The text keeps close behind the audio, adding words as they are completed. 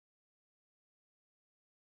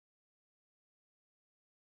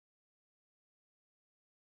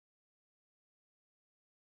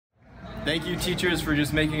Thank you, teachers, for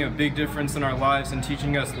just making a big difference in our lives and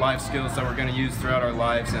teaching us life skills that we're going to use throughout our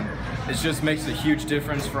lives. And it just makes a huge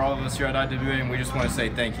difference for all of us here at IWA, and we just want to say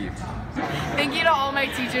thank you. Thank you to all my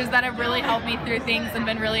teachers that have really helped me through things and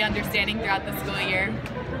been really understanding throughout the school year.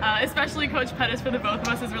 Especially Coach Pettis, for the both of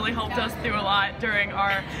us, has really helped us through a lot during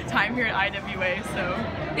our time here at IWA. So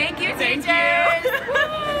thank you, thank teachers!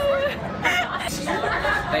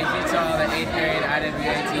 Thank you to all the 8th grade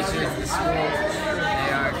IWA teachers at the school.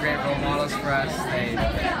 They are great role models for us. They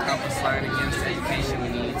help us learn against the education we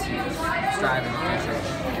need to strive in the future.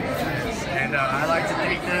 And I'd like to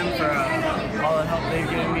thank them for all the help they've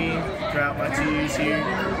given me throughout my 2 years here.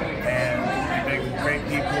 And they've been great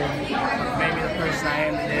people. Made me the person I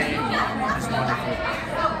am today. It's wonderful.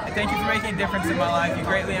 Thank you for making a difference in my life. You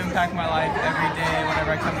greatly impact my life every day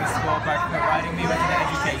whenever I come to school by providing me with an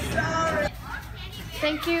education.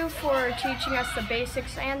 Thank you for teaching us the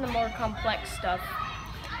basics and the more complex stuff.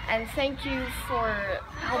 And thank you for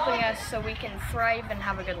helping us so we can thrive and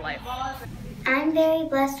have a good life. I'm very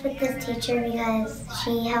blessed with this teacher because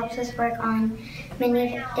she helps us work on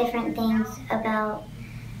many different things about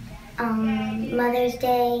Mother's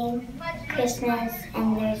Day, Christmas,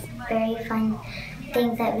 and there's very fun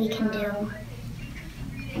things that we can do.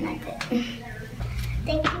 And that's it.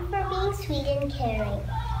 Thank you for being sweet and caring.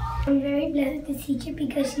 I'm very blessed with this teacher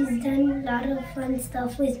because she's done a lot of fun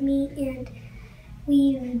stuff with me, and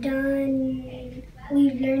we've learned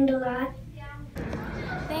a lot.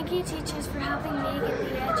 Thank you, teachers, for helping me get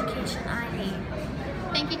the education I need.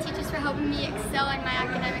 Thank you, teachers, for helping me excel in my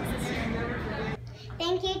academics this year.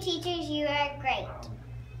 Thank you, teachers, you are great.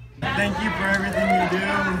 Thank you for everything you do.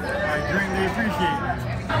 I greatly appreciate it.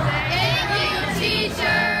 Thank you,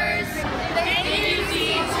 teachers. Thank you.